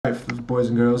Alright, boys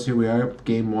and girls, here we are,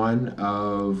 game one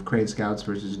of Crane Scouts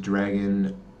versus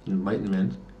Dragon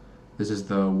Enlightenment. This is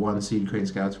the 1 seed Crane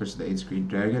Scouts versus the 8 seed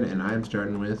Dragon, and I'm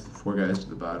starting with 4 guys to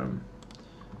the bottom.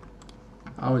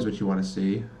 Always what you want to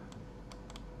see.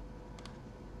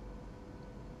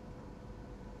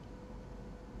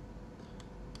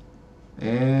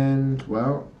 And,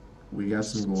 well, we got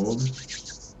some gold.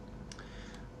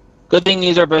 Good thing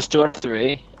these are best 2 out of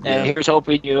 3. And Yep. here's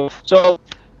hoping you. So,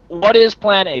 what is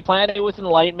Plan A? Plan A with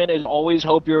Enlightenment is always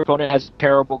hope your opponent has a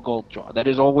terrible gold draw. That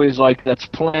is always like, that's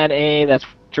Plan A. That's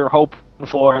what you're hoping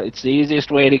for. It's the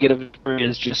easiest way to get a victory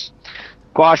is just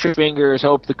cross your fingers,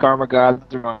 hope the karma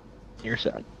gods are on your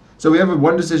side. So we have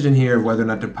one decision here of whether or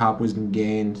not to pop Wisdom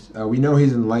Gained. We know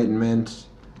he's Enlightenment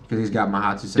because he's got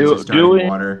Mahatsu Sensei Do starting we?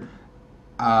 water.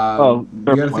 Oh, We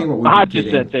got to think what we'd be Mahatsu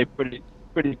getting. Sensei,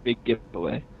 pretty big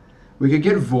giveaway. We could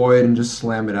get Void and just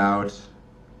slam it out.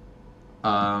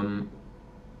 The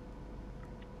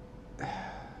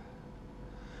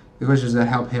question is, does that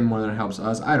help him more than it helps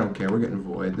us? I don't care. We're getting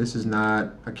Void. This is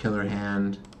not a killer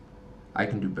hand. I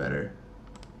can do better.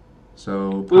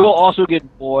 So We will also get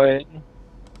Void.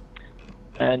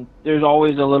 And there's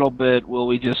always a little bit, will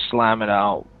we just slam it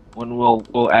out? When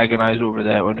we'll agonize over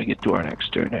that when we get to our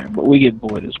next turn here. But we get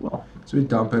Void as well. So we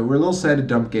dump it. We're a little sad to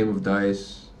dump Game of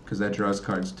Dice, because that draws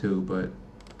cards too, but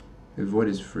if Void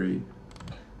is free.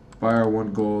 Buy our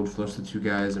 1 gold, flush the 2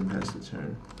 guys, and pass the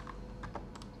turn.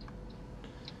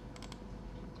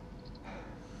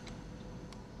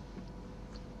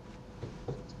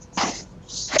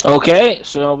 Okay,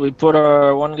 so we put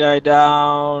our 1 guy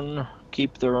down,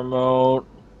 keep the remote.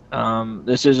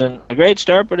 This isn't a great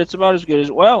start, but it's about as good as,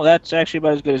 well, that's actually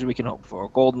about as good as we can hope for. A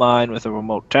gold mine with a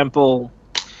remote temple.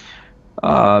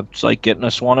 It's like getting a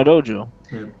Swana Dojo.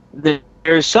 Yeah.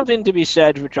 There's something to be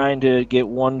said for trying to get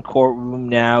 1 courtroom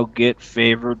now, get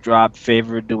favored, drop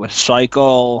favored, do a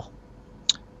cycle.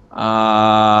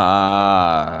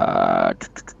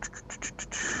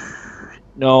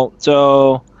 No,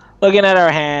 so looking at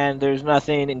our hand, there's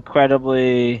nothing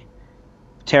incredibly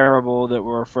terrible that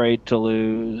we're afraid to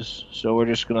lose. So we're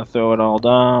just going to throw it all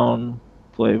down,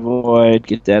 play Void,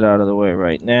 get that out of the way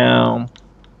right now.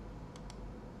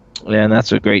 And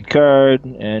that's a great card,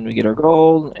 and we get our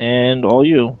gold, and all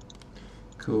you.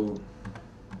 Cool.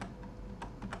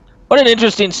 What an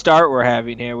interesting start we're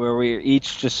having here, where we're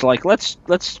each just like, let's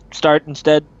start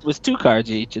instead with 2 cards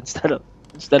each instead of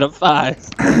 5.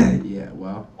 Yeah,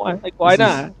 well. Why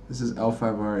not? This is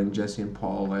L5R and Jesse and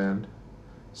Paul land.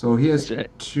 So he has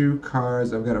 2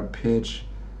 cards. I've got a pitch.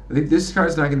 I think this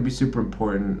card's not going to be super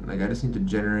important. Like, I just need to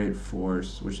generate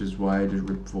force, which is why I just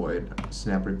rip Void.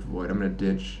 Snap rip Void. I'm going to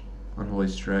ditch Unholy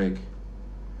Strike.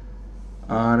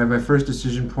 And I have my first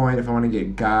decision point if I want to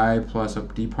get Guy plus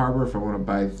up Deep Harbor, if I want to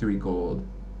buy 3 gold.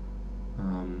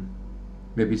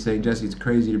 Maybe saying, Jesse, it's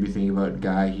crazy to be thinking about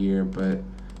Guy here, but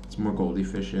it's more gold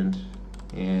efficient,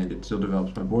 and it still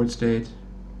develops my board state.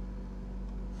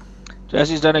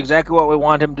 Jesse's done exactly what we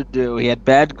want him to do. He had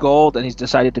bad gold, and he's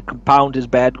decided to compound his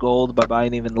bad gold by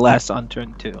buying even less on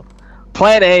turn 2.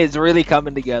 Plan A is really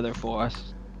coming together for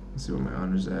us. Let's see what my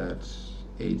honor's at.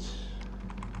 8.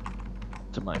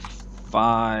 To my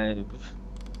 5.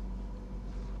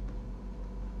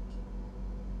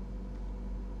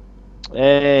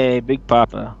 Hey, Big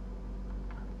Papa.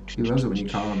 He loves it when you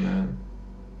call him that.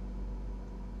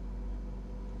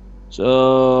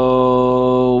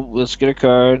 So let's get a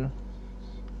card.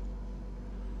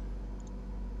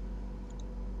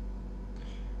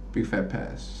 Big fat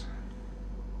pass.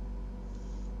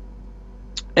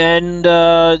 And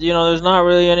there's not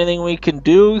really anything we can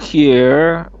do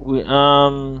here.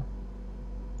 Well,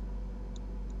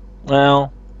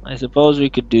 I suppose we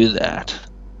could do that.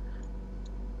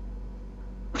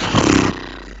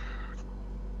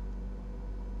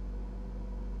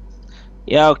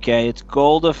 Yeah, okay, it's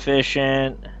gold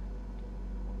efficient.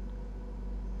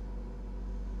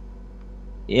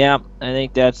 Yeah, I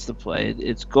think that's the play.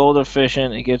 It's gold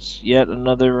efficient. It gets yet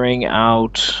another ring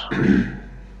out.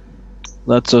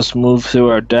 Lets us move through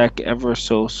our deck ever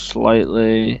so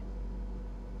slightly.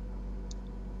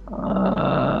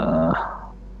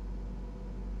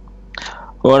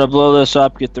 We want to blow this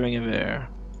up, get the Ring of Air.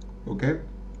 Okay.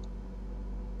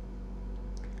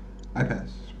 I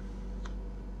pass.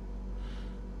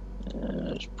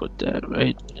 Just put that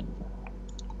right in.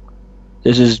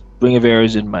 This is Ring of Air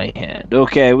is in my hand.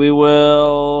 Okay, we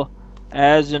will,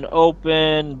 as an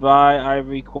open, by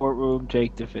Ivory Courtroom,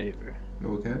 take the favor.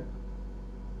 Okay.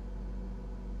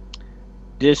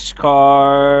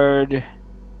 Discard.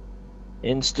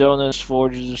 In Stillness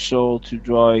forges a soul to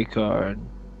draw a card.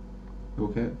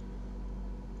 Okay.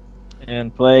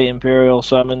 And play Imperial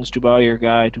Summons to buy your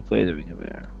guy to play the Ring of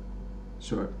Air.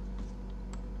 Sure.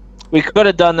 We could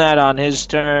have done that on his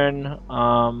turn.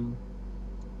 We're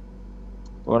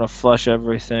gonna flush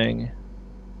everything.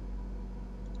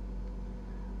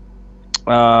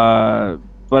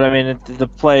 But I mean, the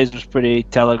plays was pretty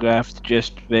telegraphed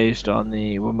just based on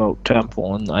the remote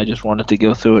temple, and I just wanted to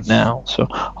go through it now. So,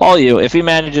 all you, if he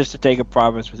manages to take a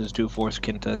province with his 2 Force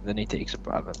Quinta, then he takes a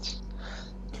province.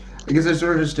 I guess I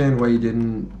sort of understand why you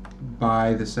didn't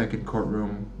buy the second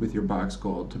courtroom with your box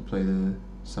gold to play the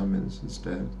summons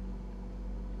instead.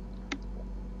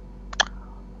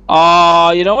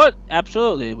 You know what?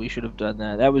 Absolutely, we should have done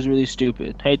that. That was really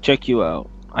stupid. Hey, check you out.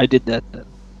 I did that then.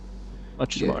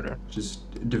 Much Yeah, smarter.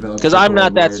 just develop Because I'm triple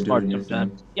red not while that you're smart doing your thing.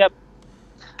 sometimes. Yep.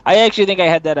 I actually think I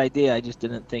had that idea. I just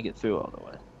didn't think it through all the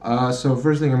way. So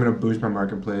first thing I'm gonna boost my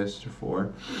marketplace to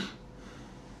 4.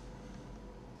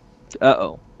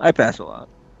 Uh-oh. I pass a lot.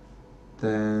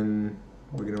 Then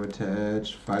we're gonna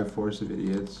attach 5 Force of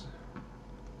Idiots.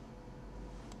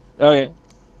 Okay.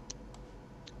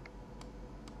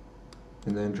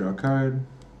 And then draw a card.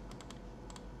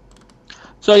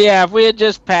 So yeah, if we had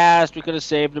just passed, we could have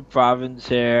saved the province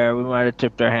here. We might have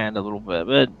tipped our hand a little bit,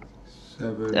 but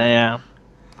 7. yeah,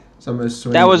 So I'm gonna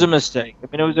that was a swing, mistake. I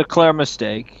mean, it was a clear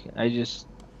mistake. I just,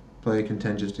 play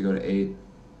contentious to go to 8.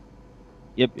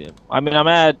 yep. I mean, I'm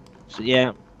at, so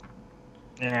yeah,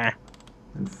 yeah.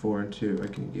 And 4 and 2, I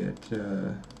can get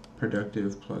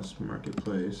productive plus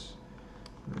marketplace.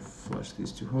 I'm gonna flush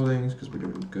these 2 holdings because we're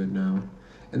doing good now.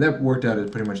 And that worked out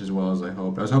as pretty much as well as I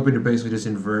hoped. I was hoping to basically just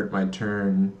invert my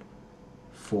turn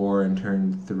 4 and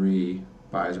turn 3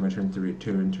 buys, or my turn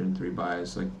 2 and turn 3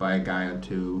 buys. Like buy a guy on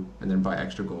 2 and then buy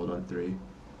extra gold on 3.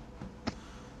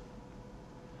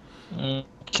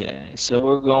 Okay, so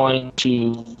we're going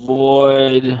to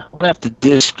void. We're gonna have to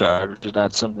discard, which is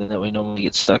not something that we normally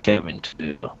get stuck having to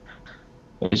do.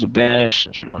 There's a banish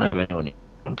since we don't have anyone who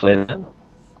can play that.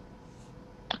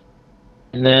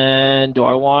 And then, do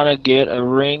I want to get a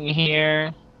ring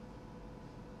here?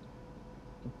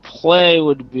 Play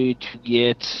would be to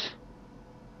get.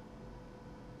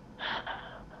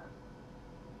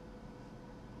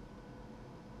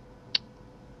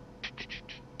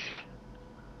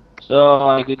 So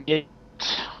I could get.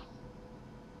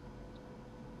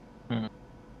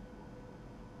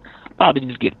 Probably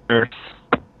just get Earth.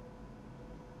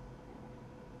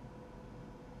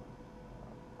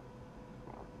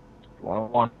 I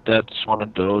want that sort of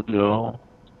dojo.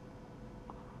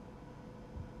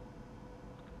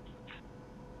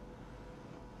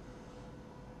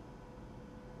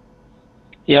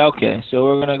 Yeah, okay. So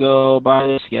we're gonna go buy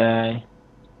this guy.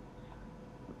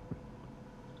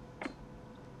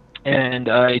 And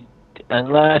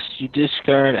unless you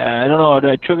discard, I don't know, do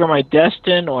I trigger my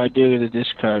Destin or I do the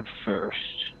discard first?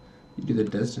 You do the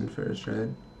destined first, right?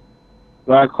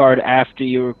 Draw a card after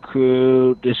you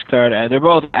recruit, discard, they're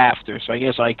both after, so I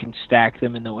guess I can stack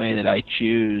them in the way that I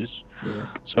choose. Yeah.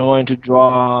 So I'm going to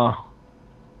draw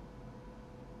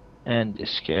and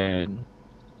discard.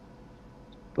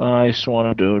 Buy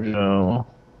Swan Dojo.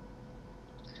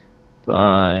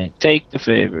 Buy. Take the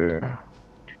favor.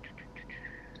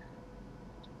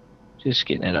 Just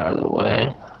getting it out of the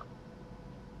way.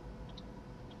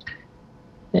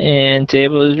 And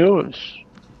table is yours.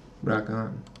 Rock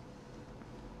on.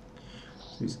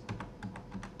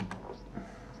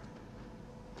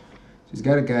 He's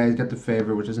got a guy, he's got the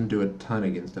favor, which doesn't do a ton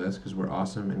against us because we're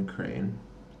awesome and Crane.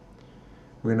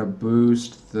 We're going to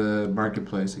boost the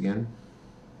marketplace again.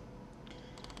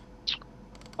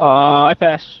 I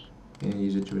pass. And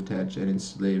use it to attach an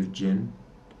enslaved Jin.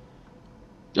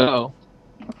 Uh-oh.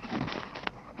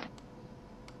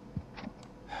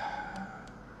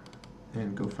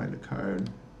 And go find a card.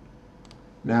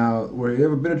 Now, we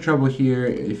have a bit of trouble here.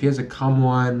 If he has a come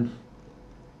one,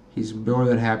 he's more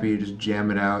than happy to just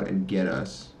jam it out and get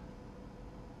us.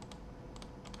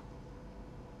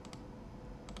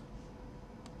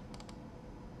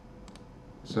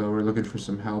 So we're looking for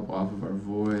some help off of our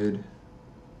void.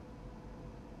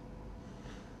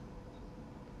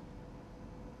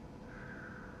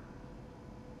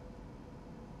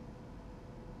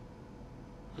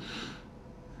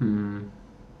 On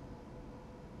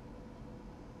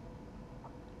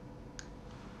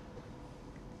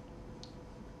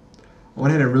one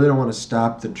hand, I really don't want to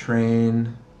stop the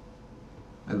train.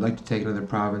 I'd like to take another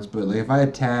province, but like if I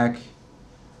attack,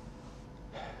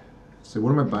 so what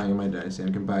am I buying in my dynasty?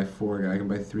 I can buy 4 guys. I can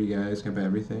buy 3 guys. Can I buy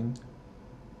everything?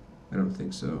 I don't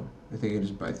think so. I think I can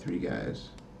just buy 3 guys.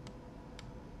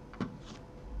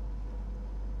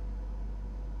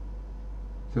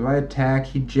 So if I attack,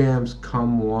 he jams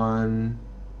come 1.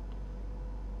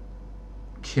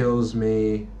 kills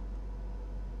me,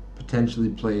 potentially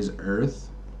plays Earth.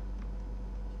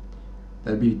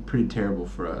 That'd be pretty terrible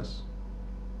for us.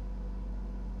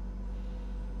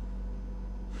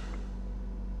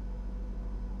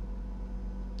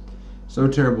 So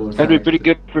terrible, in That'd be fact. pretty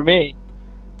good for me.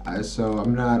 So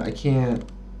I'm not. I can't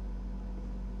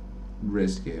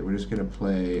risk it. We're just gonna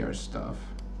play our stuff.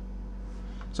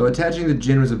 So attaching the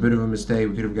Jin was a bit of a mistake.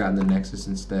 We could have gotten the Nexus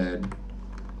instead.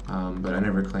 But I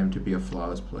never claimed to be a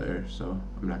flawless player, so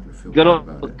I'm not gonna feel bad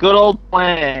about it. Good old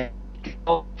plan A. Good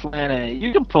old plan A.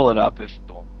 You can pull it up if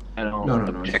you want. I No, don't no, no,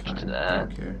 it's object to fine. I that.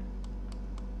 don't care.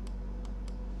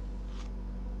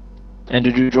 And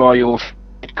did you draw your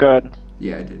card?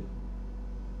 Yeah, I did.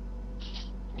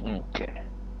 Okay.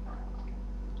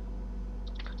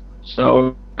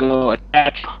 So go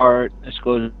attach heart. This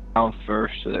goes down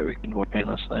first so that we can work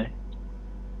painlessly.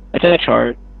 Attach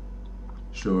heart.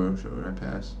 Sure, sure, I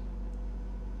pass.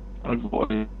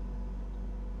 Avoid.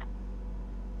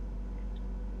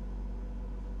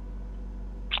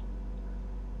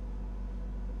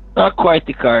 Not quite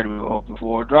the card we were hoping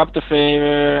for. Drop the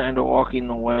favor and a walking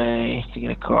away to get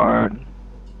a card.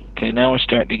 Okay, now we're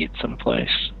starting to get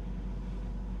someplace.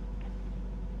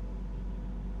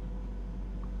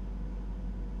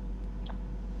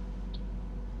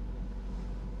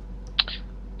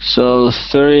 So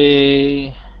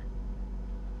 3.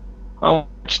 How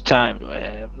much time do I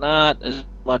have? Not as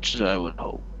much as I would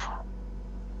hope.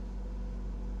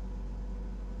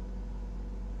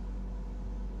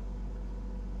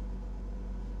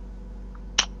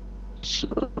 So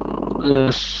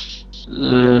this.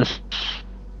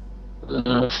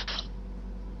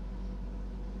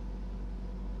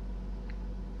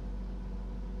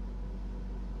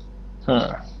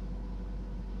 Huh.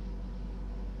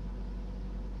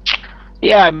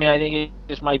 Yeah, I mean, I think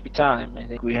this might be time. I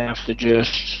think we have to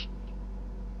just.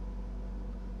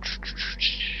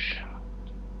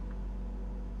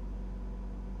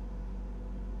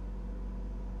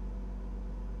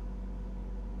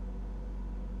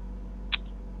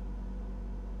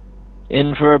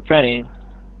 In for a penny.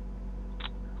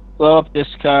 Blow up this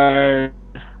card.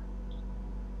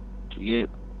 Yep,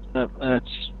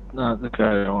 that's not the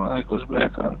card I want. That goes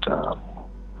back on top.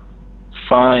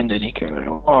 Find any card I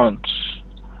want.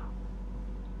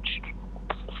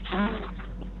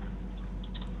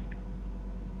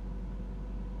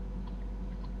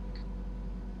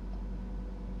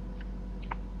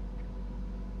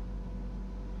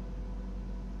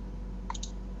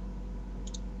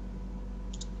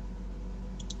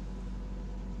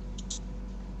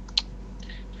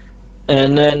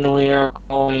 And then we are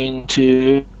going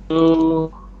to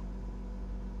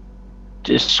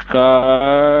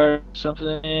discard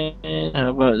something.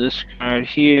 How about this card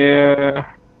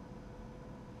here?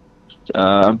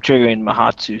 I'm triggering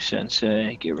Mahatsu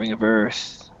Sensei. Get Ring of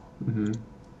Earth. Mm-hmm.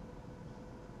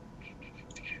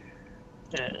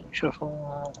 And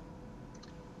shuffle.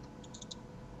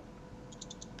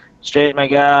 Straight my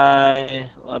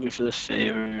guy. Lobby for the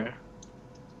favor.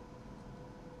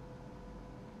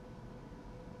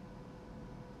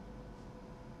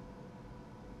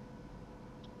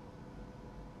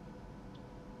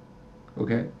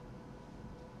 Okay.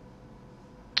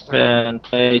 And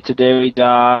play Today We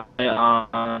Die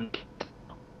on.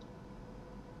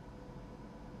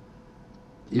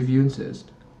 If you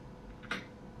insist.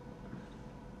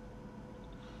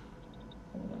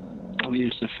 We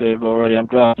used the favor already. I'm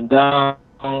dropping down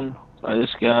by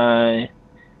this guy.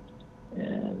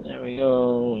 And there we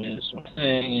go. Here's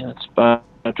something. That's fine.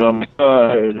 I draw my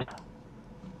card.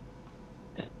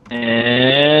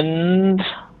 And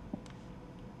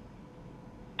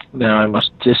now I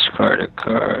must discard a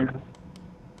card.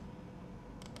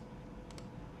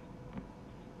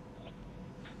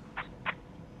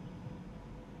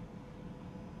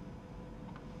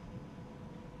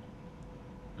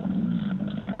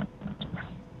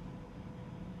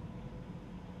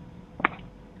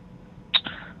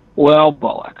 Well,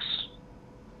 bollocks.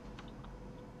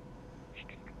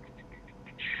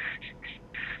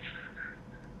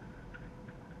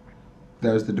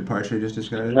 That was the departure you just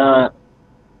discarded? Not.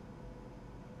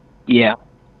 Yeah.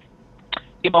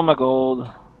 Keep all my gold.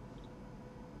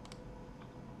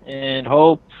 And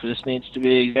hope this needs to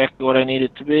be exactly what I need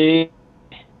it to be.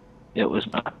 It was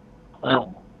not.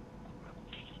 Well.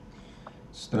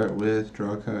 Start with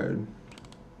draw a card.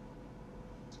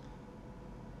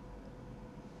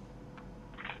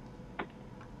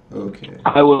 Okay.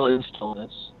 I will install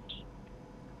this.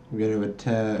 I'm going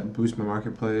to boost my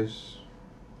marketplace.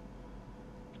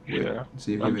 Sure.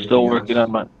 See if I'm still working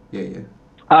on my. Yeah, yeah.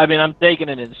 I mean, I'm taking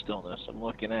it in stillness. I'm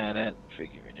looking at it,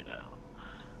 figuring it out.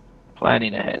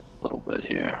 Planning ahead a little bit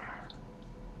here.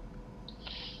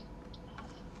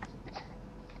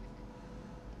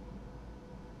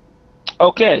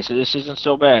 Okay, so this isn't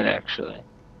so bad actually.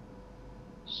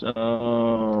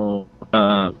 So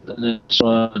this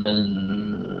one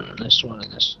and this one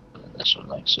and this one and this one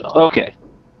like so. Okay.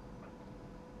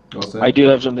 All I set? do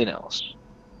have something else.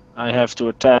 I have to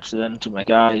attach then to my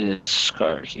guy's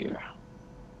card here.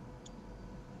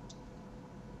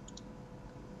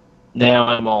 Now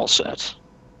I'm all set.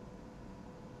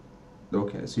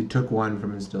 Okay, so you took one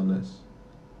from his stillness.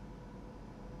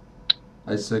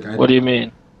 I just What do you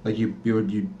mean? like you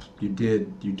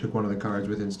took one of the cards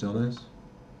within stillness.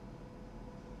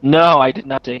 No, I did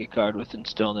not take a card within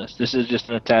stillness. This is just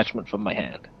an attachment from my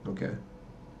hand. Okay.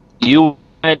 You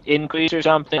went increase or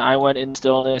something. I went in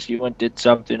stillness. You went did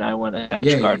something. I went Yeah, attach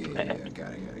yeah, card yeah, from my yeah, yeah. hand.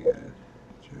 Got it.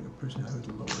 Choose a person who has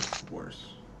the lowest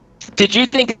force. Did you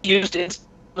think it used stillness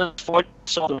for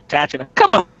soul to attach it?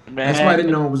 Come on, That's why I man.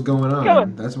 didn't know what was going Come on.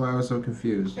 on. That's why I was so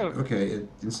confused. Come on. Okay,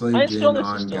 enslaved My Jin stillness is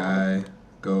on stillness. guy.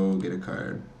 Go get a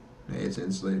card. Hey, it's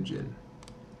enslaved Jin.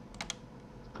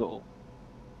 Cool.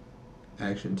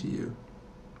 Action to you.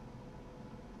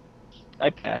 I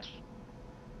pass.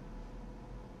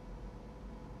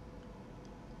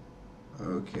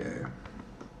 Okay.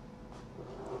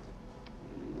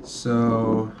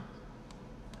 So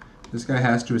this guy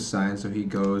has to assign, so he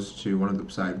goes to one of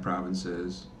the side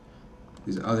provinces.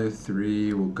 These other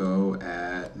three will go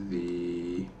at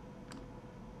the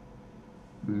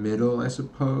middle, I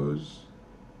suppose.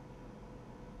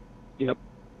 Yep.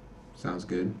 Sounds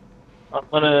good. I'm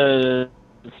gonna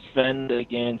defend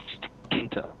against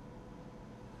Kinta.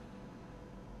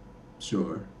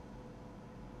 Sure.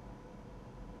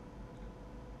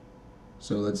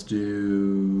 So let's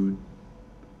do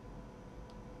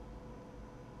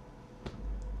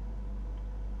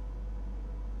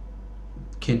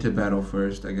Kinta battle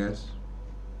first, I guess.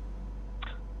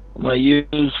 I'm gonna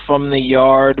use from the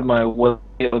yard my Way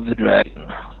of the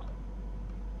Dragon.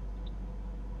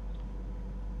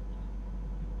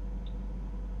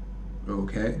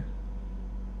 Okay.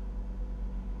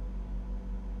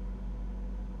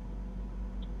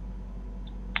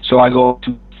 So I go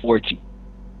to 4G.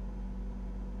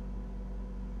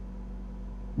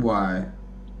 Why?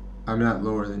 I'm not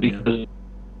lower than you. Because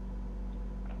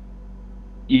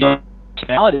your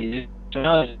personality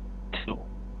is 2.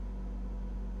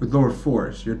 With lower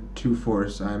force, you're 2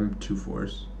 force, I'm 2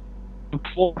 force. I'm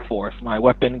 4 force. My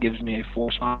weapon gives me a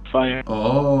force modifier.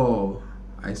 Oh,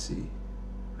 I see.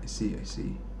 I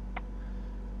see.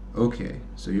 Okay,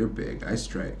 so you're big. I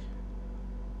strike.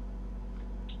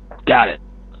 Got it.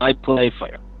 I play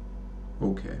fire.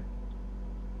 Okay.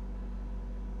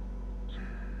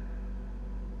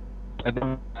 And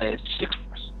then I 6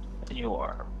 force. And you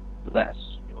are less.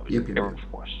 Yep. 0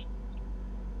 force.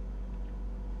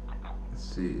 Let's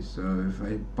see. So if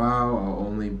I bow, I'll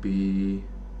only be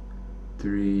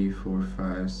 3, 4,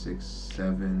 5, 6,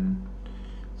 7.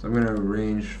 So I'm gonna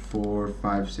range 4,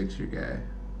 5, 6 your guy.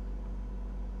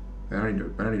 I don't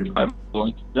need to. I'm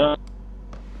going to die.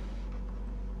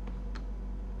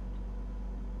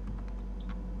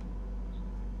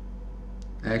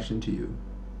 Action to you.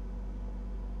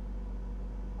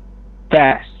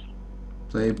 Pass.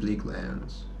 Play Bleak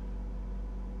Lands.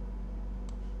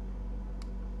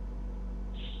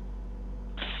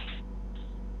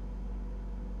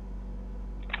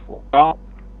 Well,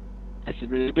 that's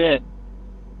really bad.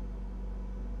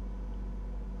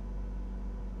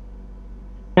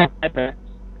 I pass.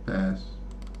 Pass.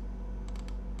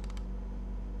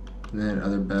 And then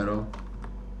other battle.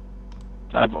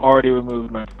 I've already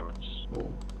removed my force.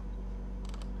 Oh.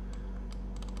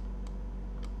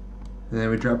 And then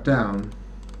we drop down.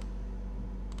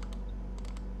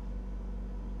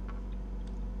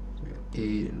 We got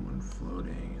 8 and 1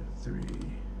 floating and 3.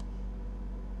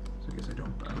 So I guess I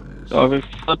don't buy this. So if we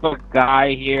flip a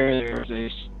guy here, there's a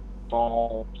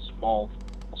small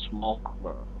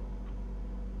club.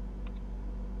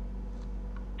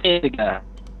 Hey, the guy.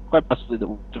 Quite possibly the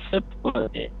to flip,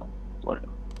 but yeah, whatever.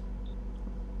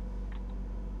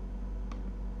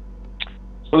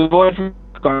 So we void from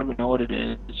the card, we know what it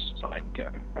is, so I can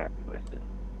get happy with it.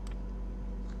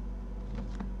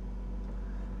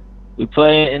 We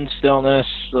play in stillness,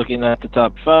 looking at the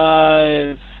top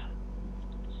 5.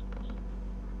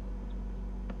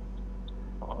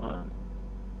 1,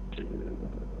 2.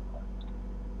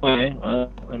 Okay,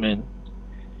 well, I mean,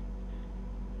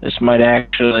 this might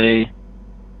actually.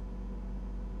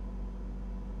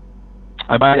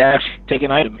 I might actually take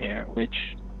an item here, which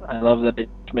I love that they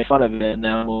made fun of it, and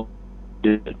now we'll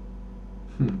do it.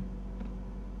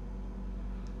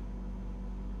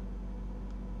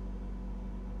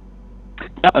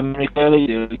 Yeah, I mean, we clearly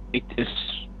do. We take this.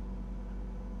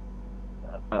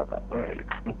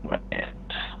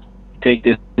 Take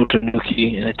this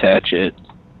Tanuki and attach it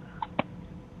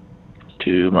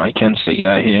to my Kensei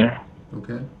guy here.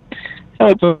 Okay. And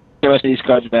we put the rest of these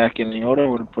cards back in the order.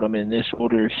 We're going to put them in this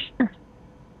order here.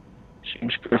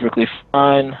 Seems perfectly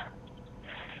fine.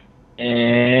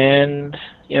 And,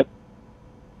 yep.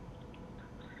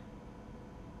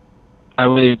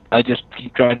 I just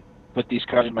keep trying to put these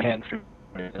cards in my hand for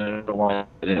I don't want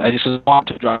it. I just want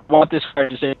to draw. I want this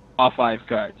card to say all 5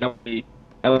 cards. That would be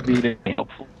very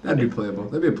helpful. That'd be playable.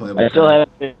 That'd be a playable I still card.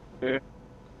 have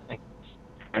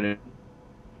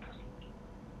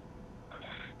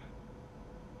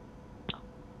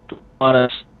to want to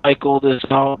cycle this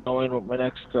out, knowing what my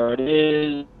next card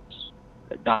is.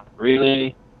 Not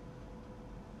really.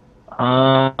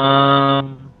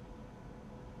 I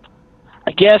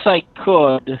guess I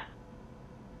could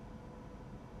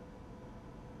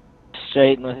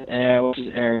straighten with air. What does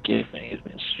air give me? It's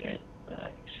been straight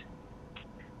back.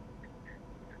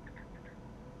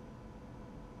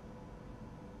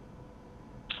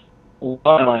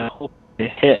 What am I hoping to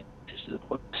hit? Is the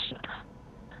question.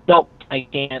 Nope, I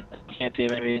can't. I can't see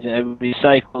any reason. It would be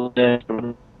cycled drop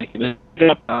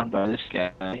down by this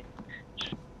guy.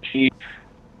 She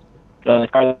the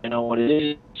card. I know what it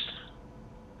is.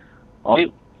 All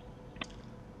you.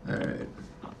 All right.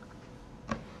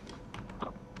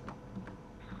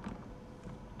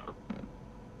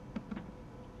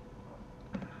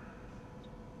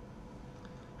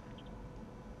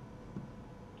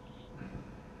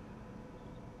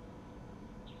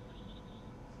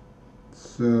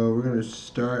 So we're gonna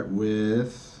start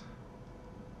with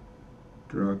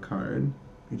draw a card.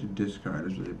 Need to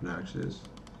discard is really obnoxious.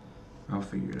 I'll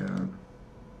figure it out.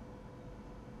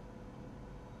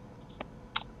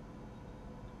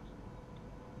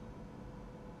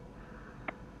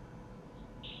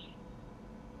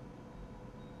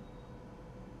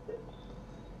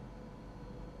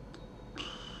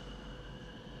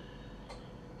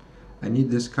 I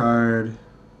need this card.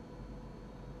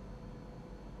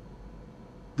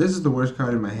 This is the worst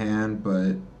card in my hand,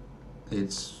 but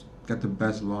it's got the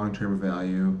best long-term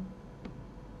value.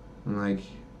 And like,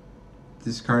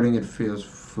 discarding it feels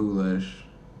foolish.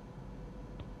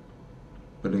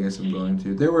 But I guess I'm going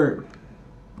to.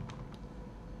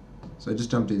 So I just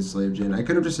dumped the Enslaved Gin. I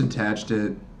could have just attached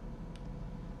it.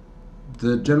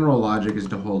 The general logic is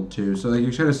to hold 2. So like,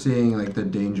 you're kind of seeing like the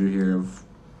danger here of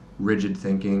rigid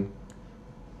thinking.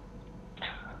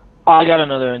 I got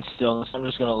another instill. I'm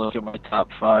just gonna look at my top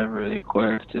 5 really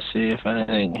quick to see if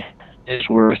anything is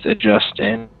worth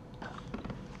adjusting.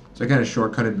 So I kind of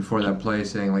shortcutted before that play,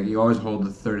 saying like you always hold the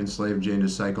 3rd Enslaved Gin to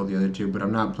cycle the other 2, but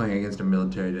I'm not playing against a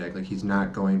military deck. Like he's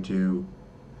not going to.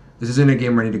 This isn't a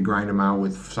game where I need to grind him out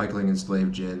with cycling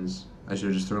Enslaved Gins. I should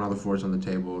have just thrown all the 4s on the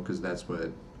table because that's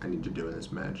what I need to do in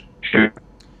this match. Sure.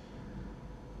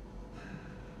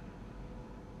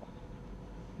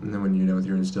 And then when you're done with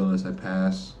your Instillness, I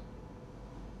pass.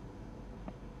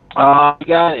 I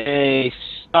got a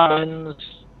Suns.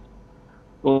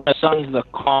 Well, my Suns the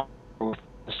car with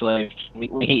the slaves.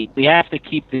 We have to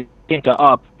keep the Kinta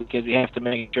up because we have to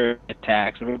make sure it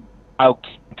attacks. Without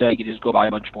Kinta, you can just go buy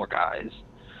a bunch more guys.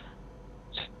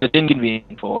 So it's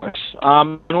inconvenient for us.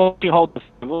 And once you hold the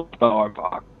power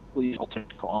box, please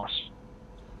alternate costs.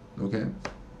 Okay.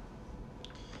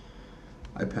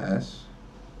 I pass.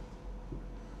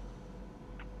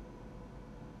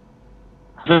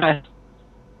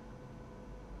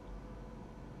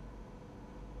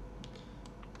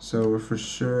 So we're for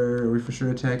sure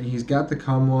attacking. He's got the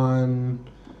Come One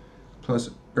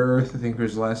plus Earth, I think, for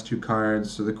his last 2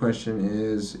 cards. So the question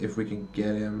is if we can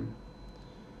get him.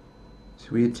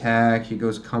 So we attack. He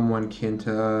goes Come One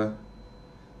Kinta.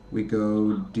 We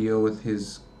go deal with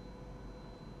his.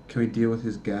 Can we deal with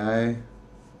his guy?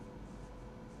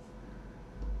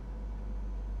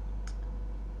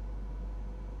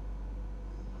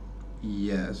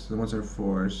 Yes. Then what's our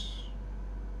force?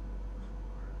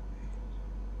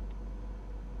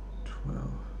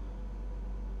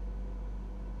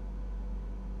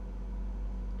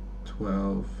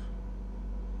 12.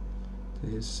 To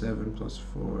his 7 plus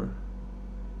 4.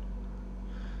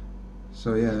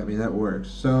 So yeah, I mean that works.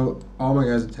 So all my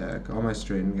guys attack. All my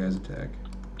straightened guys attack.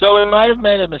 So we might have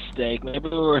made a mistake. Maybe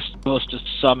we were supposed to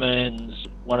summon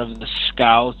one of the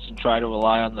scouts and try to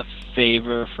rely on the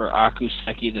favor for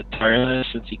Akuseki the Tireless,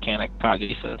 since he can't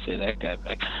Akagi Sensei that guy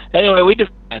back. Anyway, we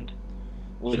defend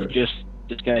with just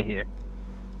this guy here.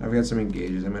 I've got some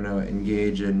engages. I'm gonna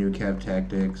engage a new cap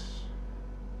tactics.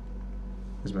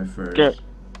 Is my first. Sure.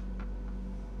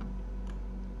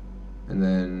 And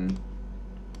then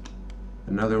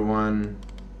another one.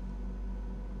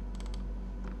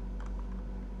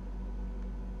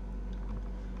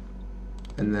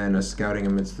 And then a scouting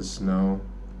amidst the snow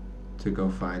to go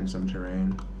find some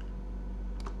terrain.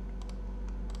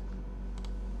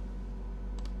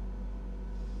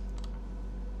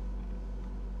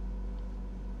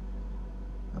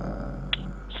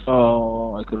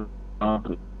 So I could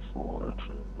before.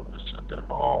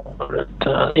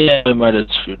 Yeah, we might have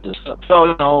screwed this up.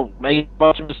 So, make a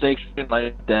bunch of mistakes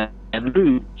like that and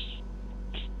lose.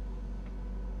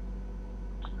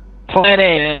 Plan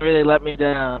A, man, really let me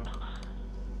down.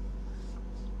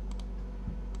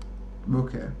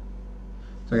 Okay.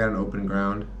 So I got an open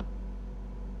ground.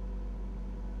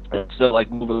 So, like,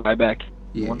 move the guy back.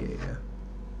 Yeah, yeah, yeah.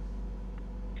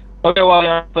 Okay, well,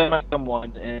 I'm playing my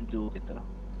M1 and do it though.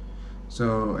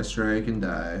 So I strike and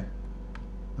die.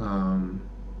 Um,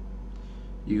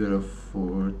 you go to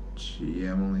 4.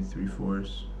 Yeah, I'm only 3/4.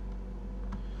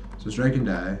 So strike and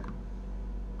die.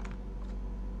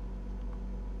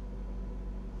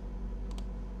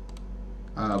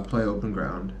 Play open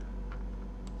ground.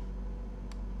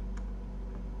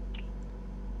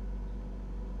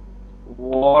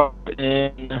 War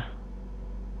in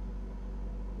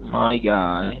my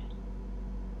guy.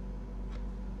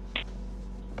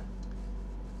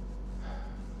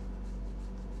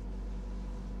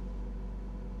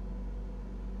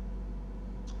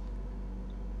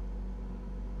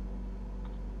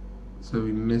 So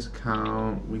we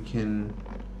miscount. We can.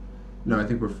 No, I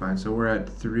think we're fine. So we're at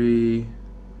 3,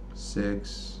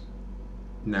 6,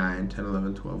 9, 10,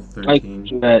 11, 12, Like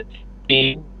 13. that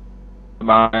team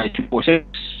my 246.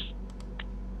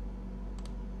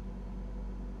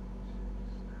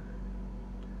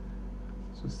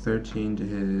 So 13 to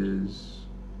his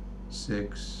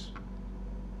 6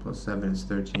 plus 7 is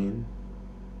 13.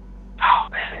 Oh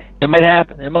man. It might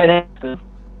happen. It might happen.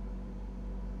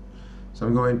 So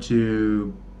I'm going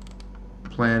to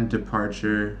plan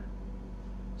departure,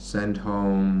 send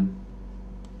home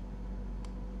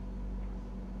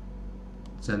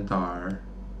Centaur,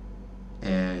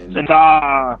 and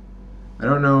Centaur. I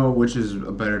don't know which is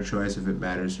a better choice if it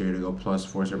matters here to go plus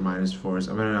force or minus force.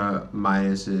 I'm gonna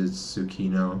minus his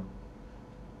Tsukino.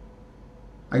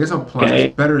 I guess I'll plus. It's Okay.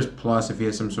 better as plus if he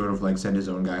has some sort of like send his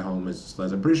own guy home. It's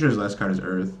less. I'm pretty sure his last card is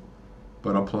Earth,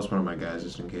 but I'll plus one of my guys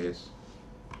just in case.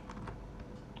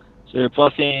 So you're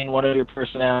plussing one of your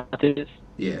personalities,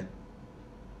 Yeah.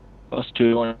 plus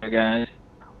two one of your guys.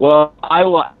 Well, I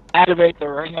will activate the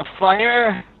Ring of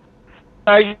Fire.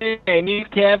 A new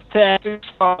camp tactics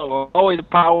follow. Always a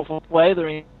powerful play. The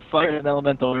Ring of Fire and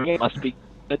Elemental Ring must be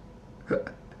good.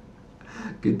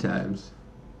 Good times.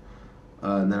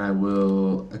 And then I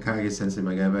will Akage Sensei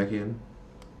my guy back in.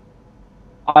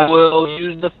 I will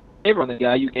use the favor on the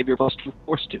guy you gave your plus two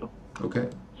force to. Okay.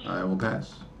 I will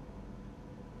pass.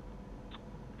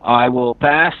 I will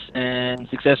pass and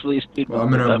successfully speed Well,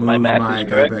 I'm gonna my move math is my guy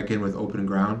correct. back in with open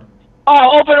ground.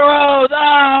 Oh, open road!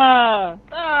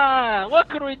 What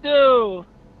could we do?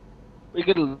 We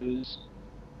could lose.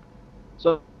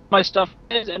 So my stuff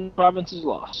is and the province is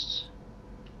lost.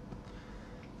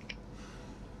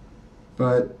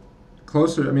 But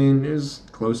closer. I mean, it was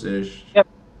close-ish. Yep.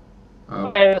 Uh,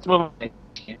 Okay, let's move on.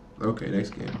 okay,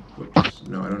 next game. Whoops.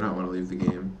 No, I do not want to leave the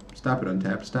game. Stop it,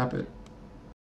 Untap. Stop it.